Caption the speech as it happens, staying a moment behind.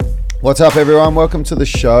What's up, everyone? Welcome to the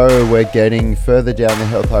show. We're getting further down the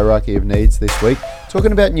health hierarchy of needs this week,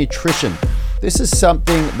 talking about nutrition. This is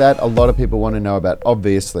something that a lot of people want to know about.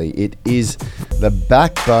 Obviously, it is the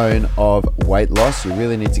backbone of weight loss. You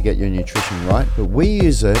really need to get your nutrition right, but we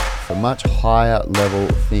use it for much higher level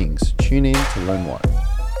things. Tune in to learn why.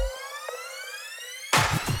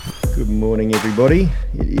 Good morning, everybody.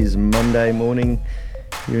 It is Monday morning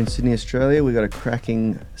here in Sydney, Australia. We've got a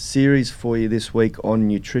cracking series for you this week on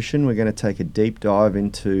nutrition. We're going to take a deep dive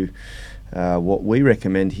into what we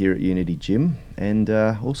recommend here at Unity Gym, and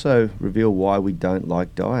also reveal why we don't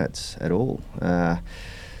like diets at all.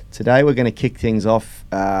 Today we're going to kick things off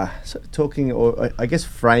talking, or I guess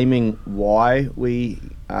framing, why we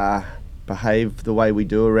behave the way we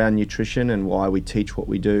do around nutrition and why we teach what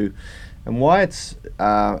we do, and why it's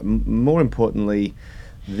more importantly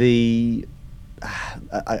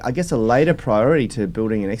I guess a later priority to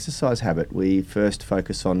building an exercise habit. We first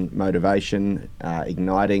focus on motivation,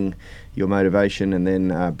 igniting your motivation, and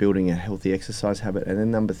then building a healthy exercise habit. And then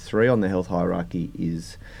number 3 on the health hierarchy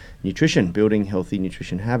is nutrition, building healthy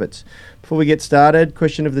nutrition habits. Before we get started,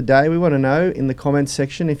 question of the day. We want to know in the comments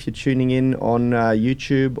section, if you're tuning in on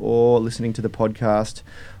YouTube or listening to the podcast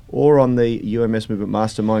or on the UMS Movement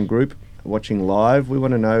Mastermind group, watching live, we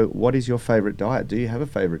want to know, what is your favorite diet? Do you have a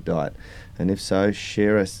favorite diet? And if so,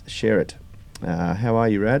 share it. How are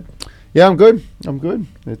you, Rad? Yeah, I'm good.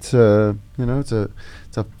 It's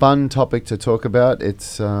it's a fun topic to talk about.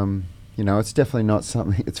 It's it's definitely not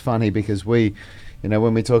something. It's funny because we,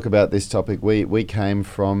 when we talk about this topic, we came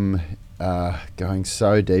from going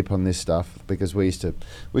so deep on this stuff because we used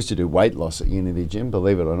to do weight loss at Unity Gym.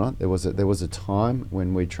 Believe it or not, there was a time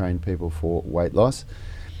when we trained people for weight loss.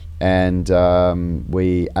 And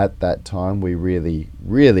at that time, we really,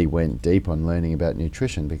 really went deep on learning about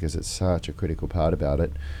nutrition because it's such a critical part about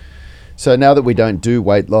it. So now that we don't do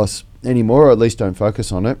weight loss anymore, or at least don't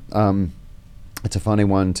focus on it, it's a funny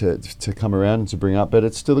one to come around and to bring up, but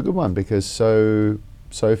it's still a good one because so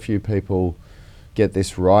few people get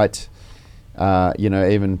this right.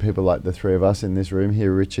 Even people like the 3 of us in this room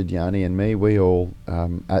here, Richard, Yanni, and me, we all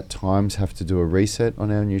at times have to do a reset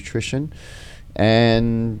on our nutrition.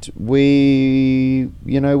 And we've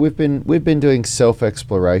been doing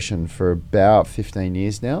self-exploration for about 15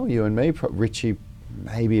 years now, you and me. Richie,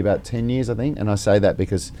 maybe about 10 years, I think. And I say that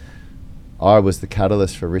because I was the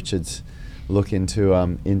catalyst for Richard's look into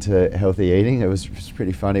healthy eating. It was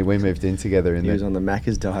pretty funny. We moved in together. He was on the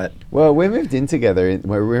Macca's diet. Well, we moved in together when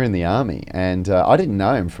we were in the army, and I didn't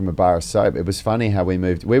know him from a bar of soap. It was funny how we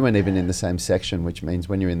moved. We weren't even in the same section, which means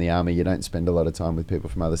when you're in the army, you don't spend a lot of time with people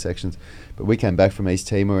from other sections. But we came back from East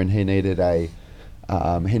Timor, and he needed a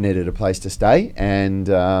place to stay, and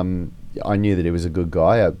I knew that he was a good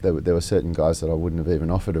guy. There were certain guys that I wouldn't have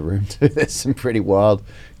even offered a room to. There's some pretty wild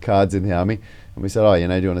cards in the army. And we said, do you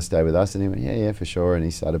want to stay with us? And he went, yeah, for sure. And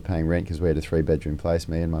he started paying rent because we had a 3-bedroom place,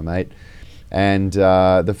 me and my mate. And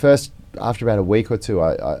after about a week or two,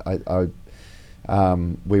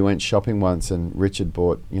 we went shopping once, and Richard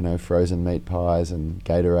bought, frozen meat pies and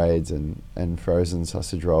Gatorades and frozen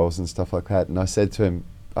sausage rolls and stuff like that. And I said to him,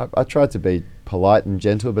 I tried to be polite and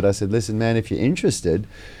gentle, but I said, listen, man, if you're interested,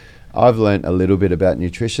 I've learned a little bit about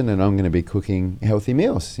nutrition, and I'm going to be cooking healthy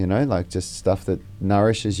meals, like just stuff that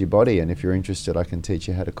nourishes your body. And if you're interested, I can teach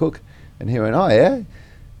you how to cook. And he went,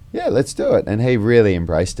 yeah, let's do it. And he really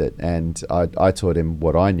embraced it. And I taught him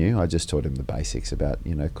what I knew. I just taught him the basics about,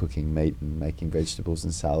 cooking meat and making vegetables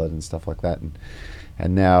and salad and stuff like that.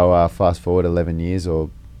 And now fast forward 11 years or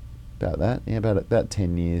about that, about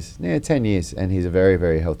 10 years. Yeah, 10 years. And he's a very,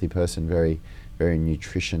 very healthy person, very, very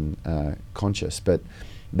nutrition conscious. But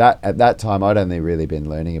at that time, I'd only really been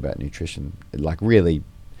learning about nutrition, like really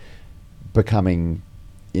becoming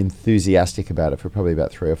enthusiastic about it for probably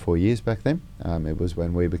about 3 or 4 years back then. It was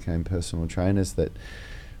when we became personal trainers that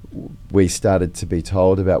we started to be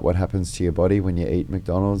told about what happens to your body when you eat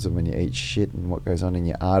McDonald's and when you eat shit and what goes on in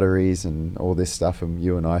your arteries and all this stuff. And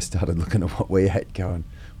you and I started looking at what we ate going,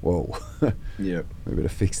 whoa, yeah, we better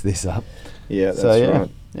fix this up. Yeah, that's right.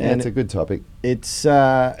 Yeah, and it's a good topic. It's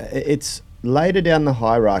later down the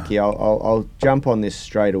hierarchy. I'll jump on this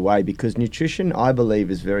straight away because nutrition, I believe,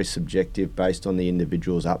 is very subjective based on the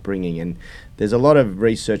individual's upbringing. And there's a lot of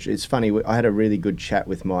research. It's funny, I had a really good chat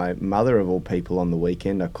with my mother, of all people, on the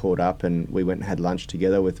weekend. I caught up and we went and had lunch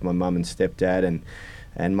together with my mum and stepdad.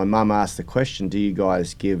 And my mum asked the question, do you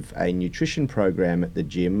guys give a nutrition program at the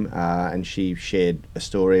gym? And she shared a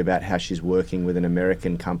story about how she's working with an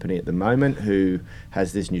American company at the moment who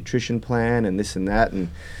has this nutrition plan and this and that. And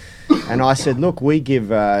I said, look, we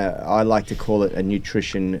give, I like to call it a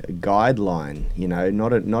nutrition guideline,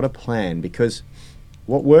 not a plan, because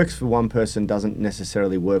what works for one person doesn't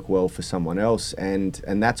necessarily work well for someone else, and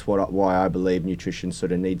that's why I believe nutrition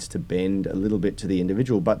sort of needs to bend a little bit to the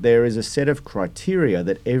individual. But there is a set of criteria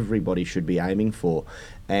that everybody should be aiming for,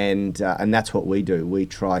 and that's what we do. We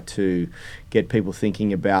try to get people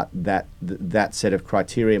thinking about that set of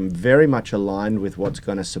criteria, very much aligned with what's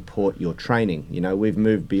going to support your training. You know, we've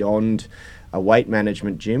moved beyond a weight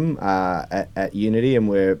management gym at Unity, and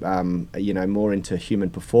we're more into human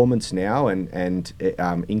performance now, and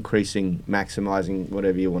increasing, maximizing,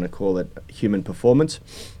 whatever you want to call it, human performance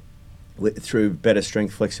through better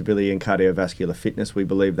strength, flexibility, and cardiovascular fitness. We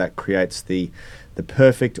believe that creates the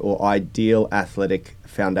perfect or ideal athletic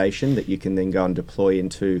foundation that you can then go and deploy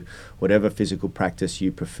into whatever physical practice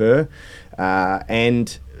you prefer,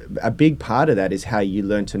 and a big part of that is how you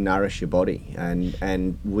learn to nourish your body,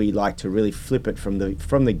 and we like to really flip it from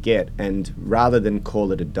the get, and rather than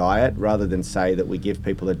call it a diet, rather than say that we give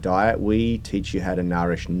people a diet, we teach you how to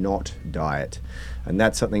nourish, not diet. And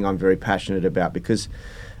that's something I'm very passionate about, because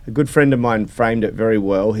a good friend of mine framed it very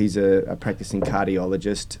well. He's a practicing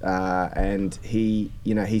cardiologist, and he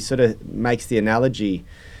sort of makes the analogy.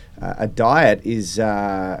 A diet is,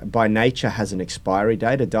 by nature, has an expiry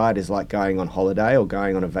date. A diet is like going on holiday or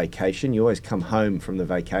going on a vacation. You always come home from the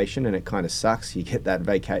vacation and it kind of sucks. You get that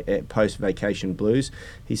post-vacation blues.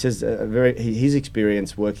 He says his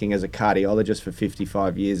experience working as a cardiologist for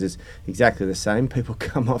 55 years is exactly the same. People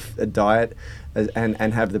come off a diet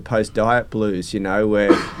and have the post-diet blues,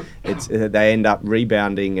 where they end up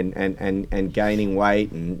rebounding and gaining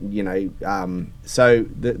weight, and so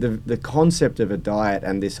the concept of a diet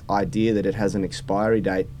and this idea that it has an expiry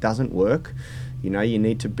date doesn't work. You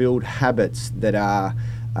need to build habits that are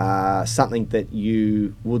something that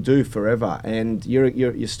you will do forever. And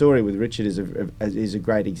your story with Richard is a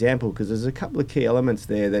great example, because there's a couple of key elements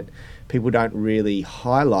there that people don't really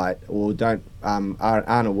highlight or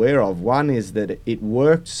aren't aware of. One is that it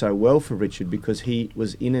worked so well for Richard because he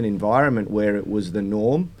was in an environment where it was the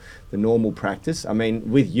normal practice. I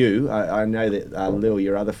mean, with you, I know that Lil,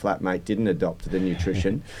 your other flatmate, didn't adopt the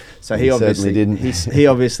nutrition, so he obviously didn't. he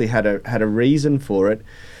obviously had a reason for it.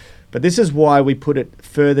 But this is why we put it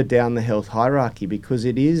further down the health hierarchy, because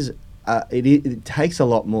it takes a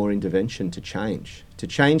lot more intervention to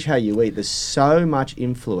change how you eat. There's so much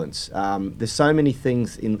influence. There's so many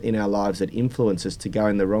things in our lives that influence us to go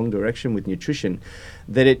in the wrong direction with nutrition,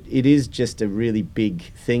 that it is just a really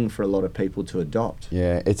big thing for a lot of people to adopt.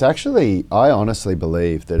 Yeah, it's actually, I honestly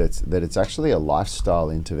believe that it's actually a lifestyle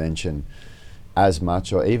intervention as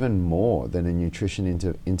much or even more than a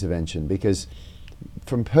nutrition intervention, because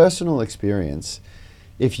from personal experience,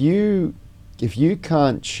 if you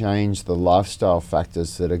can't change the lifestyle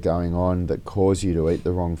factors that are going on that cause you to eat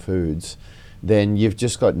the wrong foods, then you've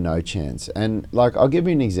just got no chance. And I'll give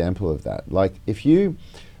you an example of that.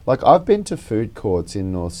 I've been to food courts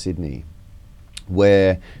in North Sydney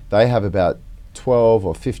where they have about 12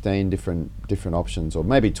 or 15 different options, or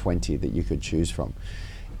maybe 20 that you could choose from.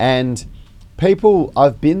 And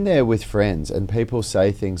I've been there with friends, and people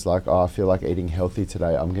say things like, "Oh, I feel like eating healthy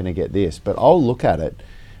today, I'm going to get this." But I'll look at it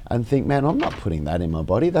and think, man, I'm not putting that in my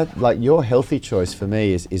body. That, your healthy choice for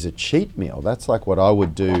me is a cheat meal. That's like what I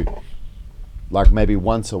would do, maybe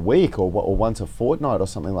once a week or once a fortnight or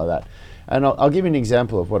something like that. And I'll give you an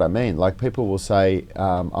example of what I mean. People will say,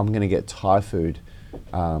 I'm going to get Thai food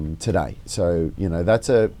today. So, that's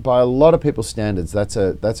by a lot of people's standards, that's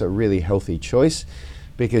a really healthy choice,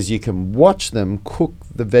 because you can watch them cook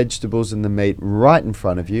the vegetables and the meat right in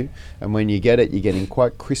front of you, and when you get it, you're getting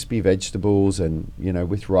quite crispy vegetables and,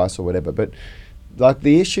 with rice or whatever. But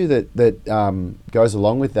the issue that goes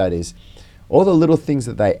along with that is all the little things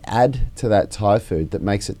that they add to that Thai food that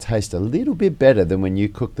makes it taste a little bit better than when you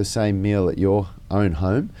cook the same meal at your own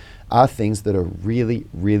home are things that are really,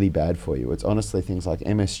 really bad for you. It's honestly things like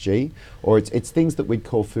MSG, or it's things that we'd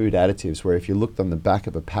call food additives, where if you looked on the back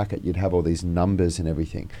of a packet, you'd have all these numbers and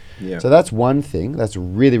everything. Yeah. So that's one thing that's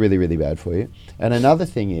really, really, really bad for you. And another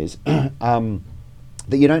thing is that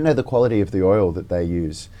you don't know the quality of the oil that they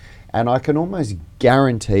use. And I can almost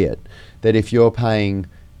guarantee it that if you're paying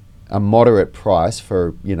a moderate price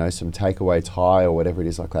for, some takeaway Thai or whatever it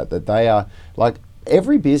is that they are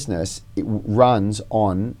every business, it runs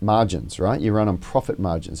on margins, right? You run on profit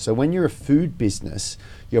margins. So when you're a food business,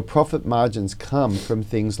 your profit margins come from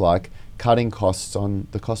things like cutting costs on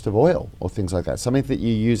the cost of oil or things like that, something that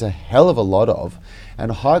you use a hell of a lot of.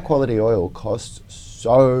 And high quality oil costs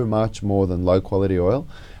so much more than low quality oil.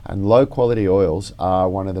 And low quality oils are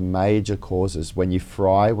one of the major causes when you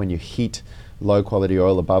heat low quality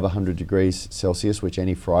oil above 100 degrees Celsius, which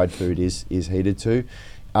any fried food is heated to.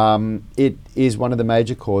 it is one of the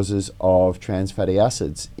major causes of trans fatty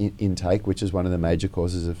acids intake, which is one of the major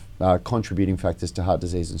causes of contributing factors to heart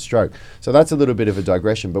disease and stroke. So that's a little bit of a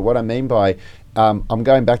digression. But what I mean by, I'm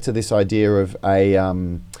going back to this idea of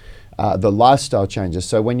the lifestyle changes.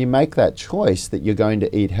 So when you make that choice that you're going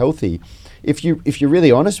to eat healthy, if you're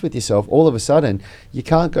really honest with yourself, all of a sudden you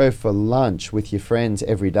can't go for lunch with your friends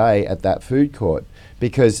every day at that food court,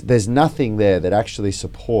 because there's nothing there that actually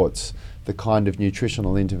supports the kind of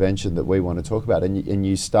nutritional intervention that we want to talk about, and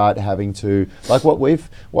you start having to, like what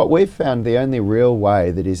we've found, the only real way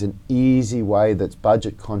that is an easy way that's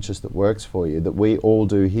budget conscious that works for you, that we all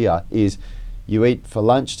do here, is you eat for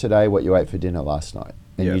lunch today what you ate for dinner last night.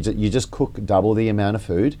 And you just cook double the amount of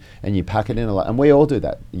food and you pack it in and we all do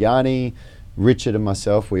that. Yanni, Richard and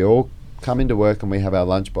myself, we all come into work and we have our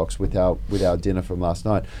lunchbox with our dinner from last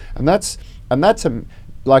night. And that's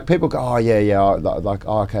like people go, oh yeah, like,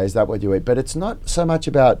 oh, okay, is that what you eat? But it's not so much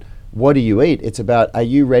about what do you eat, it's about, are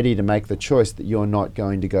you ready to make the choice that you're not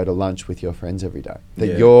going to go to lunch with your friends every day?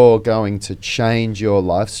 That you're going to change your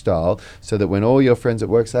lifestyle so that when all your friends at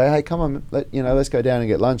work say, hey, come on, let's go down and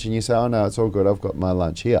get lunch, and you say, oh no, it's all good, I've got my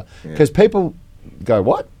lunch here. Because people go,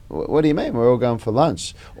 what? What do you mean? We're all going for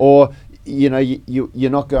lunch. Or, you're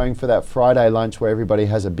not going for that Friday lunch where everybody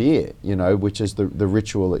has a beer, which is the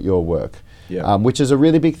ritual at your work. Which is a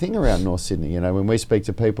really big thing around North Sydney. When we speak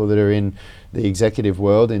to people that are in the executive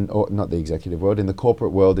world, in the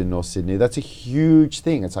corporate world in North Sydney, that's a huge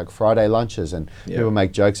thing. It's like Friday lunches, and people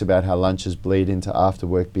make jokes about how lunches bleed into after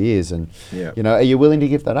work beers, and are you willing to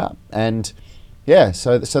give that up? And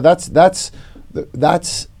so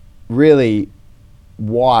that's really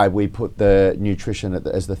why we put the nutrition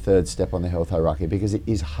as the third step on the health hierarchy, because it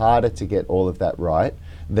is harder to get all of that right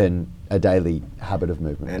than a daily habit of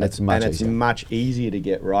movement. And it's much easier to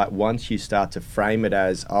get right once you start to frame it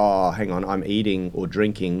as, oh, hang on, I'm eating or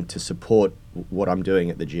drinking to support what I'm doing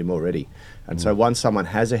at the gym already. And so once someone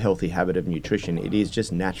has a healthy habit of nutrition, it is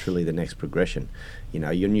just naturally the next progression.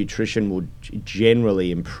 Your nutrition will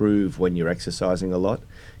generally improve when you're exercising a lot.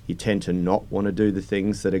 You tend to not want to do the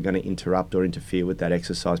things that are going to interrupt or interfere with that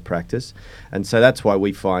exercise practice. And so that's why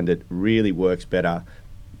we find it really works better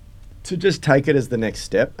to just take it as the next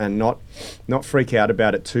step and not freak out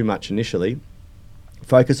about it too much initially.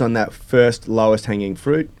 Focus on that first lowest hanging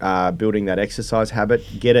fruit, building that exercise habit.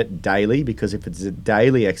 Get it daily, because if it's a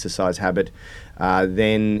daily exercise habit,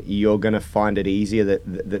 then you're going to find it easier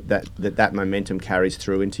that momentum carries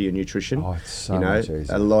through into your nutrition. Oh, it's so much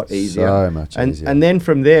easier. A lot easier. So much easier. And then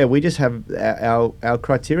from there, we just have our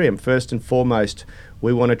criterion. First and foremost,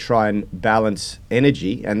 we want to try and balance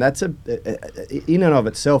energy, and that's in and of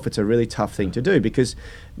itself, it's a really tough thing to do, because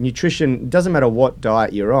nutrition, doesn't matter what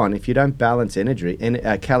diet you're on, if you don't balance energy and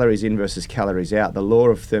calories in versus calories out, the law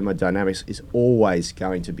of thermodynamics is always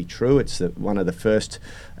going to be true. It's one of the first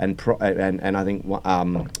and I think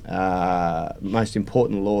most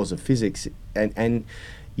important laws of physics, and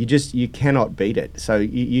you cannot beat it. So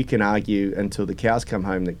you can argue until the cows come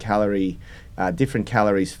home that different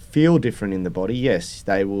calories feel different in the body. Yes,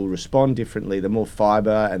 they will respond differently. The more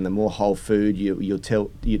fiber and the more whole food, you'll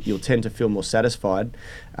tend to feel more satisfied.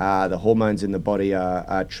 The hormones in the body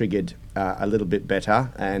are triggered a little bit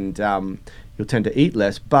better, and you'll tend to eat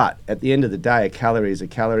less. But at the end of the day, a calorie is a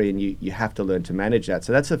calorie, and you have to learn to manage that.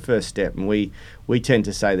 So that's the first step. And we tend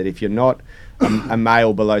to say that if you're not a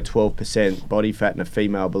male below 12% body fat and a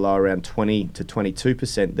female below around 20 to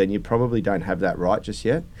 22%, then you probably don't have that right just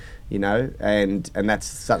yet. And that's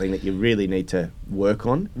something that you really need to work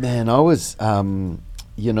on. Man, I was,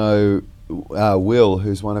 Will,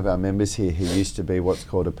 who's one of our members here, who used to be what's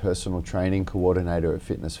called a personal training coordinator at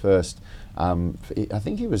Fitness First. I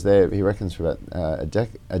think he was there, he reckons, for about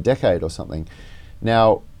a decade or something.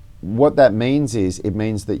 Now, what that means is, it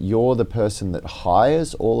means that you're the person that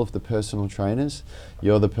hires all of the personal trainers.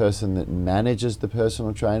 You're the person that manages the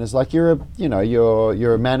personal trainers. Like you're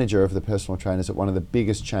a manager of the personal trainers at one of the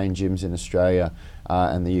biggest chain gyms in Australia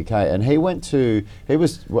and the UK. And I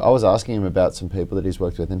was asking him about some people that he's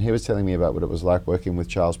worked with, and he was telling me about what it was like working with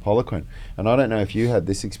Charles Poliquin. And I don't know if you had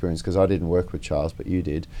this experience, because I didn't work with Charles, but you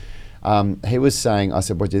did. He was saying, I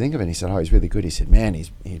said, what do you think of it? He said, oh, he's really good. He said, man, he's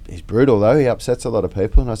brutal though. He upsets a lot of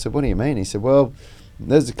people. And I said, what do you mean? He said, well,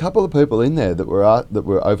 there's a couple of people in there that were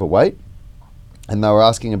overweight, and they were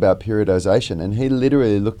asking about periodization. And he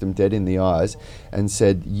literally looked them dead in the eyes and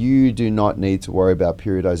said, you do not need to worry about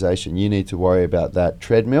periodization. You need to worry about that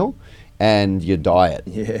treadmill and your diet,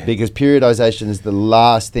 because periodization is the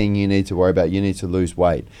last thing you need to worry about. You need to lose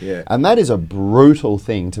weight. And that is a brutal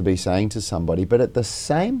thing to be saying to somebody, but at the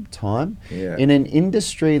same time, in an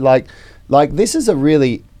industry like this is a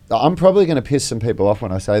really I'm probably going to piss some people off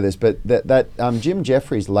when I say this, but that Jim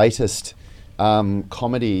Jeffries' latest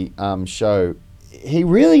comedy show, he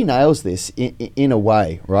really nails this in a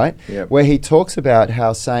way, right? Yep. Where he talks about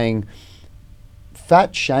how saying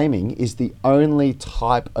fat shaming is the only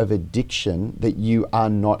type of addiction that you are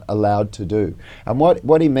not allowed to do. And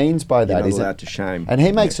what he means by that is you're not allowed to shame. And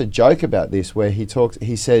he makes a joke about this where he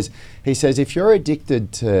says if you're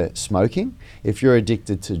addicted to smoking, if you're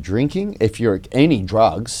addicted to drinking, if you're any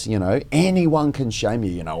drugs, anyone can shame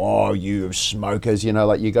you, oh, you smokers,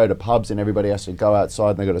 like you go to pubs and everybody has to go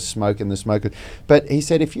outside and they've got to smoke in the smoker. But he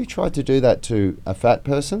said if you tried to do that to a fat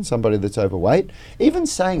person, somebody that's overweight, even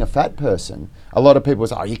saying a fat person, a lot of people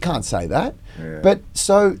say, oh, you can't say that. Yeah. But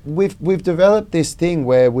so we've developed this thing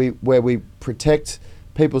where we protect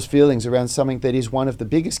people's feelings around something that is one of the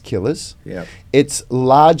biggest killers. Yep. It's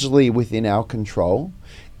largely within our control,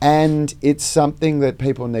 and it's something that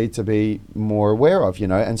people need to be more aware of,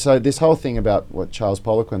 And so this whole thing about what Charles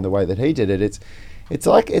Poliquin, the way that he did it, it's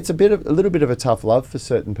like it's a little bit of a tough love for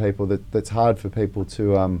certain people that's hard for people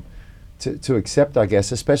to accept, I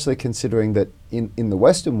guess, especially considering that in the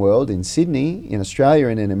Western world, in Sydney, in Australia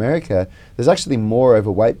and in America, there's actually more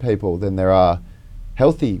overweight people than there are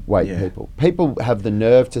healthy weight people. People have the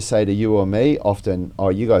nerve to say to you or me often, oh,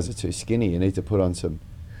 you guys are too skinny, you need to put on some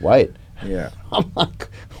weight. Yeah. I'm like,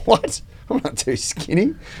 what? I'm not too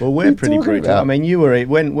skinny. Well, we're pretty brutal. About? I mean, you were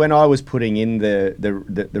when I was putting in the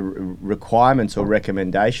requirements or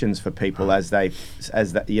recommendations for people as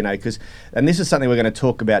because, and this is something we're going to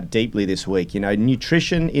talk about deeply this week.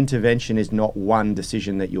 Nutrition intervention is not one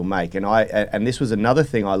decision that you'll make, and this was another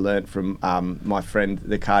thing I learned from my friend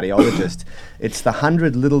the cardiologist. It's the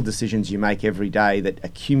 100 little decisions you make every day that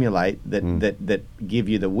accumulate that give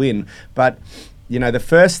you the win, but.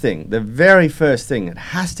 The very first thing that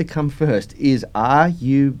has to come first is, are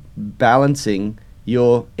you balancing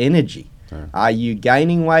your energy? Yeah. Are you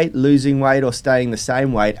gaining weight, losing weight, or staying the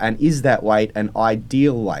same weight? And is that weight an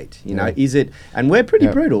ideal weight? Is it? And we're pretty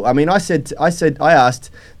brutal. I mean, I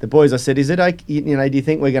asked the boys, I said, is it okay, do you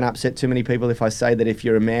think we're going to upset too many people if I say that if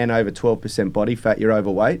you're a man over 12% body fat, you're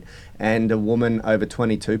overweight, and a woman over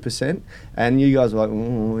 22%? And you guys were like,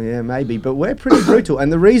 oh, yeah, maybe. But we're pretty brutal. And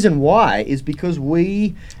the reason why is because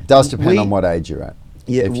it does depend on what age you're at.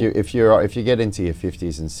 Yeah, if you get into your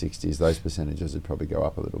 50s and 60s, those percentages would probably go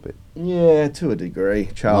up a little bit. Yeah, to a degree.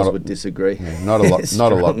 Charles would disagree. Yeah, not a lot.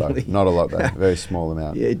 Not a lot though. Not a lot though. Very small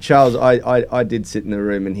amount. Yeah, Charles. I did sit in the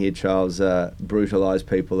room and hear Charles brutalise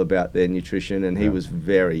people about their nutrition, and he was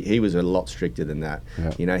a lot stricter than that.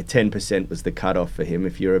 Yeah. 10% was the cutoff for him.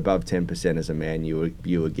 If you're above 10% as a man, you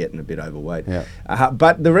were getting a bit overweight. Yeah.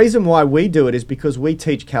 But the reason why we do it is because we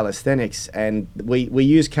teach calisthenics, and we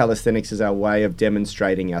use calisthenics as our way of demonstrating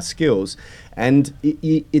our skills, and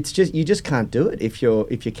it's just you just can't do it if you're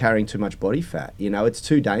carrying too much body fat. It's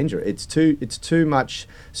too dangerous. It's too much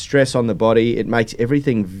stress on the body. It makes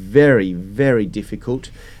everything very, very difficult.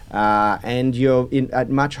 And you're at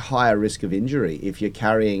much higher risk of injury if you're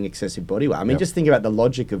carrying excessive body weight. I mean, just think about the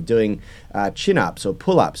logic of doing chin-ups or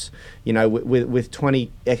pull-ups, with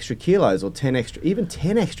 20 extra kilos or 10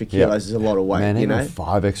 extra kilos is a lot of weight. Man, even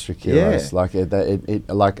 5 extra kilos.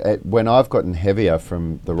 Yeah. When I've gotten heavier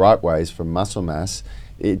from the right ways, from muscle mass,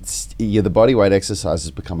 the body weight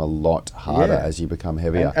exercises become a lot harder as you become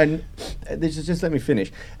heavier. And just let me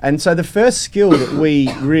finish. And so the first skill that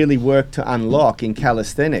we really work to unlock in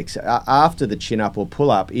calisthenics after the chin-up or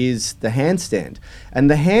pull-up is the handstand.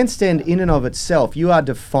 And the handstand in and of itself, you are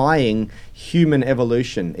defying human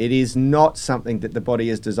evolution. It is not something that the body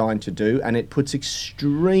is designed to do, and it puts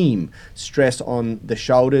extreme stress on the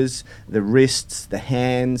shoulders, the wrists, the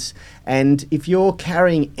hands, and if you're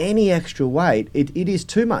carrying any extra weight, it is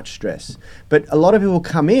too much stress. But a lot of people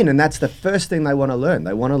come in, and that's the first thing they want to learn.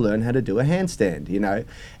 They want to learn how to do a handstand,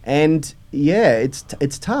 and yeah,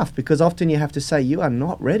 it's tough because often you have to say you are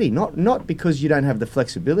not ready, not because you don't have the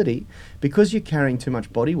flexibility, because you're carrying too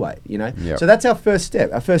much body weight, Yep. So that's our first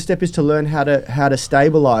step. Our first step is to learn how to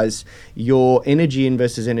stabilize your energy in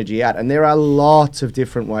versus energy out, and there are lots of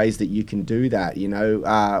different ways that you can do that.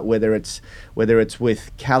 Whether it's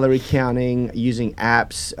with calorie counting, using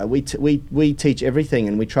apps, we teach everything,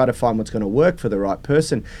 and we try to find what's going to work for the right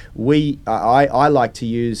person. I like to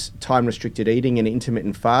use time restricted eating and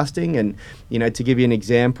intermittent fasting, and to give you an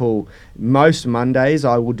example, most Mondays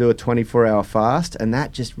I will do a 24-hour fast, and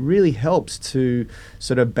that just really helps to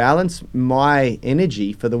sort of balance my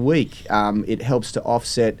energy for the week. It helps to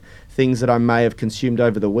offset things that I may have consumed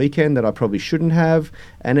over the weekend that I probably shouldn't have,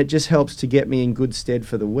 and it just helps to get me in good stead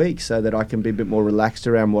for the week so that I can be a bit more relaxed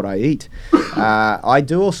around what I eat. I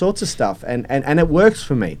do all sorts of stuff, and it works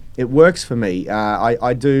for me. It works for me.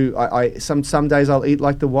 Some days I'll eat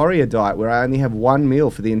like the warrior diet where I only have one meal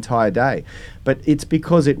for the entire day, but it's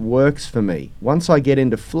because it works for me. Once I get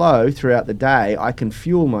into flow throughout the day, I can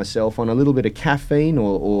fuel myself on a little bit of caffeine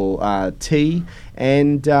or tea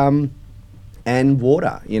and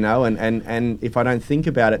water, and if I don't think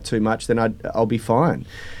about it too much, then I'll be fine.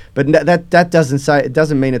 But that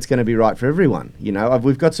doesn't mean it's going to be right for everyone.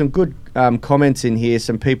 We've got some good comments in here.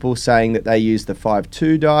 Some people saying that they use the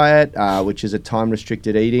 5-2 diet, which is a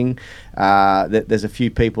time-restricted eating. There's a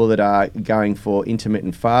few people that are going for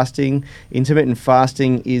intermittent fasting. Intermittent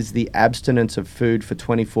fasting is the abstinence of food for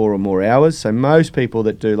 24 or more hours. So most people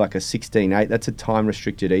that do like a 16-8, that's a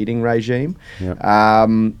time-restricted eating regime. Yep.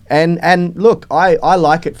 And look, I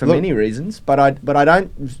like it for many reasons, but I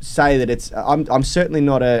don't say that it's. I'm certainly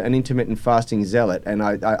not an intermittent fasting zealot, and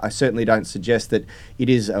I certainly don't suggest that it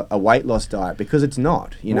is a weight loss diet, because it's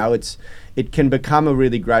not. It can become a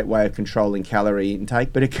really great way of controlling calorie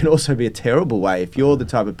intake, but it can also be a terrible way if you're the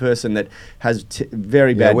type of person that has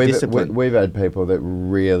very bad discipline. We've had people that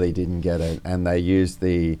really didn't get it, and they use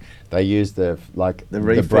the breaking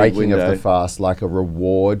window of the fast like a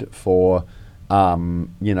reward for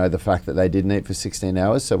the fact that they didn't eat for 16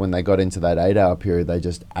 hours. So when they got into that 8-hour period, they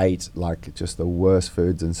just ate like just the worst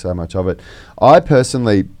foods and so much of it.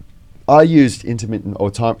 I used intermittent or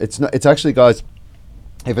time. It's actually, guys,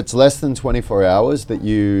 if it's less than 24 hours that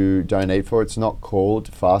you don't eat for, it's not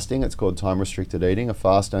called fasting. It's called time-restricted eating. A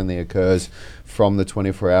fast only occurs from the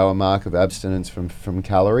 24-hour mark of abstinence from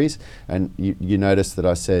calories. And you notice that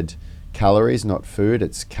I said calories, not food.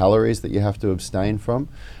 It's calories that you have to abstain from.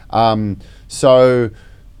 I've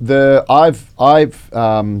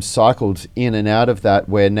cycled in and out of that,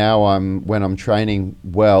 where now when I'm training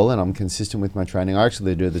well and I'm consistent with my training, I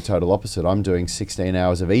actually do the total opposite. I'm doing 16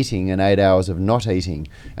 hours of eating and 8 hours of not eating,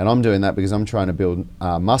 and I'm doing that because I'm trying to build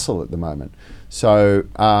muscle at the moment. So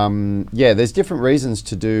there's different reasons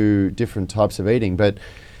to do different types of eating, but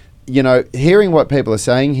hearing what people are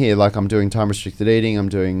saying here, like I'm doing time-restricted eating, I'm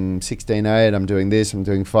doing 16-8, I'm doing this, I'm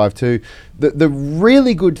doing 5-2. The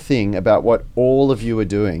really good thing about what all of you are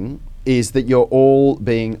doing is that you're all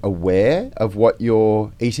being aware of what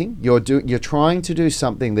you're eating. You're trying to do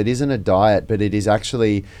something that isn't a diet, but it is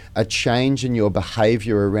actually a change in your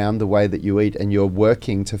behavior around the way that you eat, and you're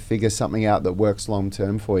working to figure something out that works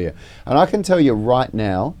long-term for you. And I can tell you right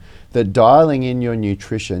now that dialing in your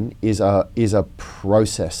nutrition is a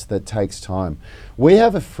process that takes time. We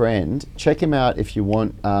have a friend, check him out if you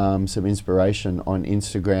want some inspiration on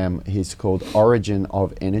Instagram. He's called Origin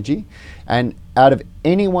of Energy. And out of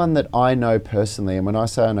anyone that I know personally, and when I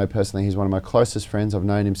say I know personally, he's one of my closest friends. I've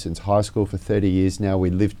known him since high school for 30 years now. We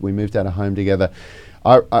moved out of home together.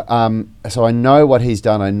 So I know what he's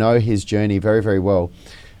done. I know his journey very, very well.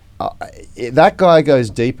 That guy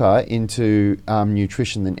goes deeper into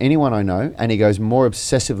nutrition than anyone I know, and he goes more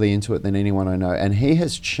obsessively into it than anyone I know. And he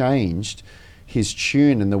has changed his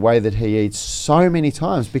tune and the way that he eats so many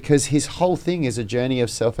times, because his whole thing is a journey of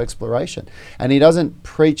self-exploration. And he doesn't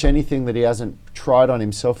preach anything that he hasn't tried on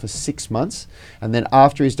himself for 6 months. And then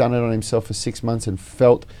after he's done it on himself for 6 months and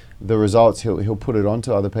felt the results, he'll put it on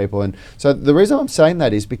to other people. And so the reason I'm saying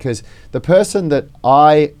that is because the person that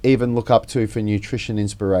I even look up to for nutrition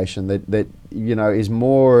inspiration, that is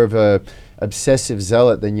more of a obsessive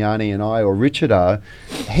zealot than Yanni and I or Richard are,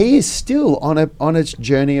 he is still on a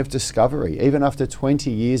journey of discovery, even after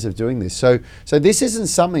 20 years of doing this. So this isn't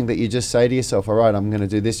something that you just say to yourself, all right, I'm going to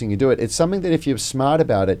do this, and you do it. It's something that if you're smart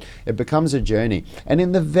about it, it becomes a journey. And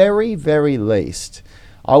in the very, very least,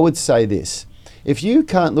 I would say this: if you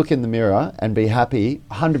can't look in the mirror and be happy,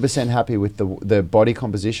 100% happy with the body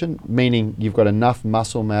composition, meaning you've got enough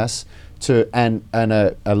muscle mass and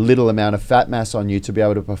a little amount of fat mass on you to be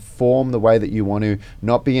able to perform the way that you want to,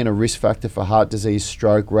 not be in a risk factor for heart disease,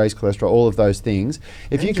 stroke, raised cholesterol, all of those things.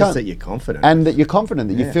 If you can't, that you're confident. And that you're confident,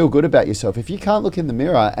 that you feel good about yourself. If you can't look in the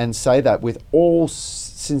mirror and say that with all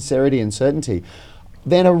sincerity and certainty,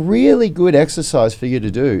 then a really good exercise for you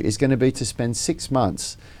to do is going to be to spend 6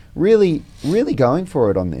 months really, really going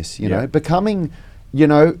for it on this, becoming,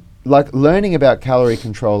 like learning about calorie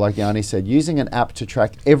control, like Yanni said, using an app to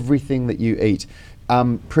track everything that you eat,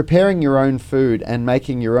 preparing your own food and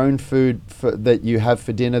making your own food that you have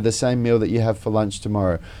for dinner the same meal that you have for lunch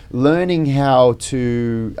tomorrow, learning how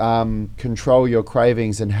to control your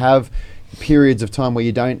cravings and have periods of time where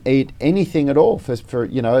you don't eat anything at all for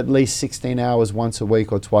at least 16 hours once a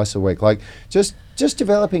week or twice a week. Like just just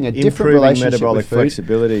developing a different improving relationship metabolic with food.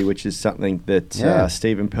 flexibility, which is something that Yeah.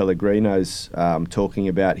 Stephen Pellegrino's talking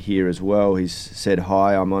about here as well. He's said,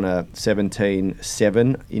 "Hi, I'm on a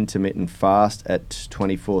 17/7 intermittent fast at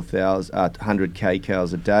 100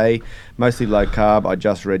 kcals a day, mostly low carb. I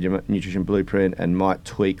just read your nutrition blueprint and might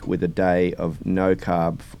tweak with a day of no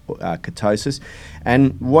carb ketosis."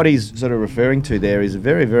 And what he's sort of referring to there is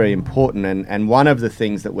very, very important, and one of the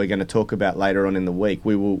things that we're going to talk about later on in the week.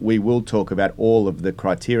 We will talk about all of the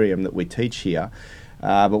criterion that we teach here,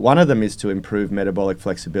 but one of them is to improve metabolic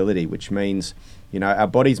flexibility, which means, you know, our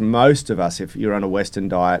bodies, most of us, if you're on a Western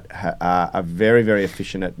diet, are very, very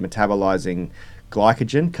efficient at metabolizing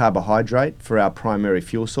glycogen, carbohydrate, for our primary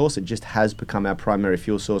fuel source. It just has become our primary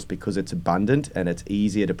fuel source because it's abundant and it's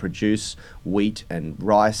easier to produce wheat and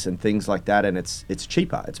rice and things like that, and it's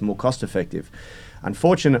cheaper, it's more cost effective.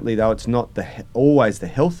 Unfortunately, though, it's not always the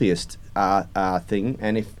healthiest thing,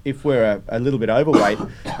 and if we're a little bit overweight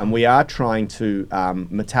and we are trying to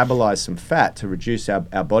metabolize some fat to reduce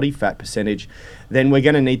our body fat percentage, then we're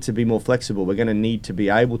going to need to be more flexible. We're going to need to be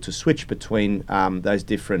able to switch between those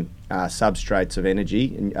different substrates of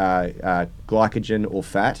energy, glycogen or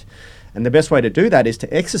fat. And the best way to do that is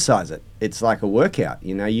to exercise it. It's like a workout.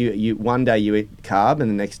 You know, you one day you eat carb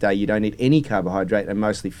and the next day you don't eat any carbohydrate and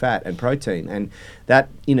mostly fat and protein. And that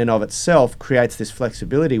in and of itself creates this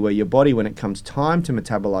flexibility where your body, when it comes time to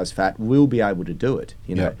metabolize fat, will be able to do it,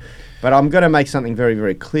 you know. Yeah. But I'm going to make something very,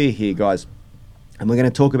 very clear here, guys. And we're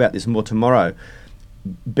going to talk about this more tomorrow.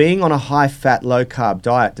 Being on a high fat, low carb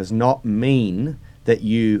diet does not mean that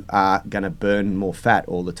you are going to burn more fat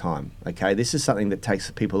all the time. Okay, this is something that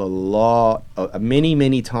takes people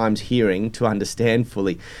many times hearing to understand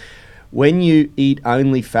fully. When you eat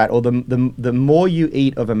only fat, or the more you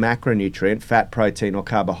eat of a macronutrient, fat, protein, or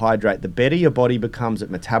carbohydrate, the better your body becomes at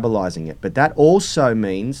metabolizing it. But that also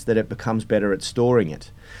means that it becomes better at storing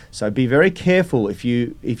it. So be very careful if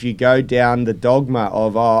you go down the dogma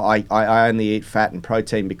of, I only eat fat and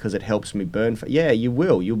protein because it helps me burn fat. Yeah, you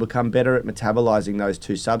will. You'll become better at metabolizing those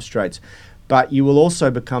two substrates. But you will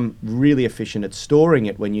also become really efficient at storing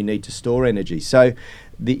it when you need to store energy. So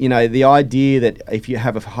the idea that if you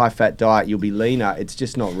have a high-fat diet, you'll be leaner, it's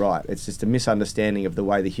just not right. It's just a misunderstanding of the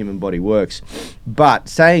way the human body works. But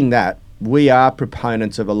saying that, we are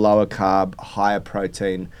proponents of a lower carb, higher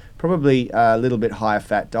protein, probably a little bit higher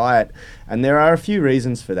fat diet, and there are a few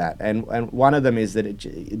reasons for that. And one of them is that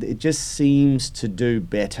it just seems to do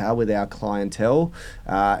better with our clientele.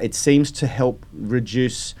 It seems to help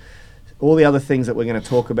reduce all the other things that we're going to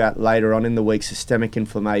talk about later on in the week: systemic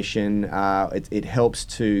inflammation. It helps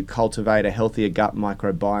to cultivate a healthier gut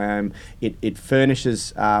microbiome. It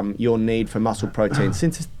furnishes your need for muscle protein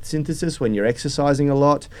synthesis when you're exercising a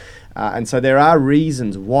lot. And so there are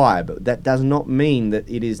reasons why, but that does not mean that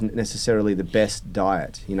it is necessarily the best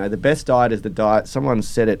diet. You know, the best diet is the diet, someone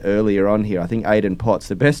said it earlier on here, I think Aidan Potts,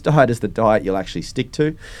 the best diet is the diet you'll actually stick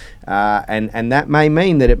to. And that may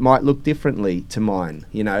mean that it might look differently to mine,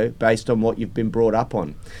 you know, based on what you've been brought up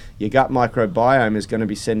on. Your gut microbiome is going to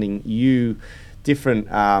be sending you different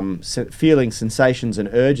feelings, sensations and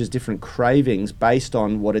urges, different cravings based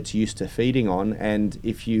on what it's used to feeding on. And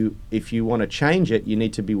if you want to change it, you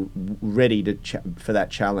need to be ready for that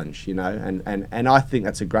challenge, you know. And I think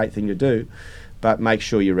that's a great thing to do, but make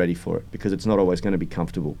sure you're ready for it, because it's not always going to be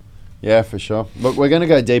comfortable. Yeah, for sure. Look, we're going to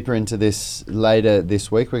go deeper into this later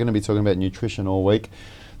this week. We're going to be talking about nutrition all week.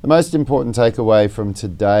 The most important takeaway from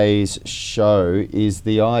today's show is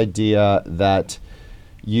the idea that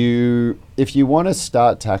if you want to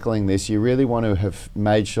start tackling this, you really want to have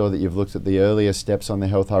made sure that you've looked at the earlier steps on the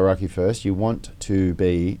health hierarchy first. You want to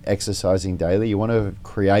be exercising daily. You want to have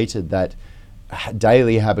created that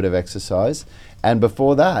daily habit of exercise. And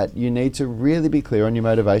before that, you need to really be clear on your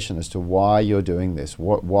motivation as to why you're doing this.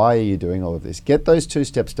 Why are you doing all of this? Get those 2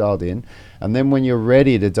 steps dialed in. And then when you're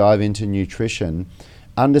ready to dive into nutrition,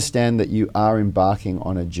 understand that you are embarking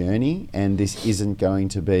on a journey, and this isn't going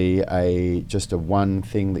to be just a one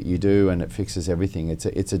thing that you do and it fixes everything. It's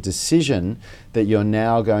a decision that you're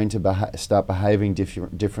now going to start behaving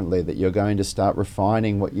differently, that you're going to start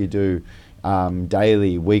refining what you do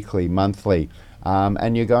daily, weekly, monthly,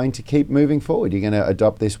 and you're going to keep moving forward. You're going to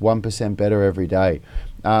adopt this 1% better every day.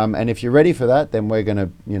 And if you're ready for that, then we're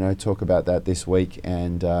going to talk about that this week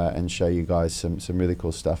and show you guys some really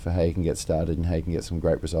cool stuff for how you can get started and how you can get some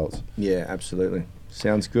great results. Yeah, absolutely.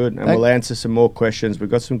 Sounds good. And we'll answer some more questions. We've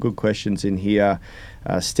got some good questions in here.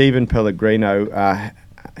 Stephen Pellegrino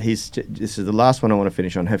this is the last one I want to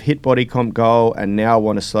finish on. Have hit body comp goal and now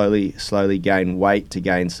want to slowly gain weight to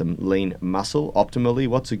gain some lean muscle. Optimally,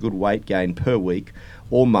 what's a good weight gain per week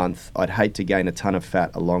or month? I'd hate to gain a ton of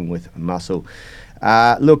fat along with muscle.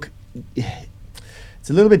 Look, it's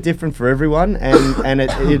a little bit different for everyone, and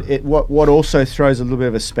what also throws a little bit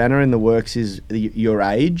of a spanner in the works is your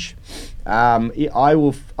age.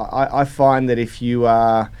 I find that if you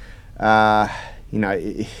are,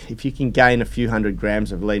 if you can gain a few hundred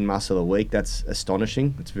grams of lean muscle a week, that's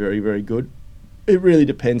astonishing. It's very, very good. It really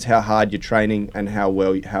depends how hard you're training and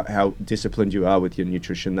how disciplined you are with your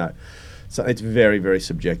nutrition, though. So it's very, very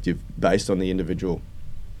subjective based on the individual.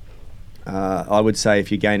 I would say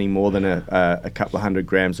if you're gaining more than a couple of 100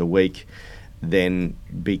 grams a week, then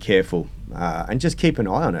be careful and just keep an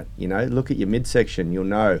eye on it. Look at your midsection. You'll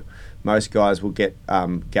know most guys will get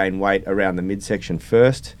gain weight around the midsection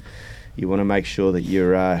first. You want to make sure that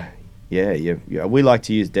we like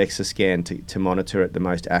to use DEXA scan to monitor it the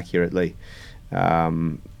most accurately,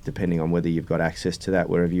 depending on whether you've got access to that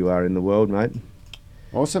wherever you are in the world, mate.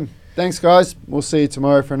 Awesome. Thanks, guys. We'll see you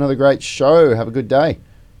tomorrow for another great show. Have a good day.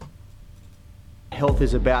 Health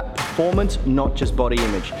is about performance, not just body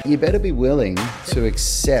image. You better be willing to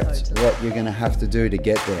accept what you're going to have to do to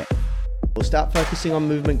get there. We'll start focusing on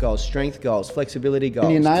movement goals, strength goals, flexibility goals.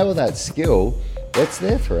 When you nail that skill, it's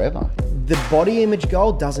there forever. The body image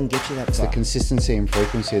goal doesn't get you that far. It's the consistency and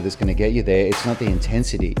frequency that's going to get you there. It's not the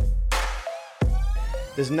intensity.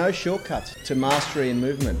 There's no shortcuts to mastery and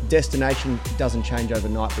movement. Destination doesn't change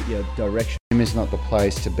overnight, but your direction. Gym is not the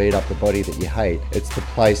place to beat up the body that you hate. It's the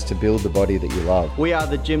place to build the body that you love. We are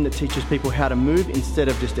the gym that teaches people how to move instead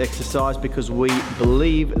of just exercise, because we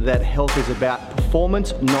believe that health is about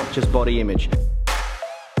performance, not just body image.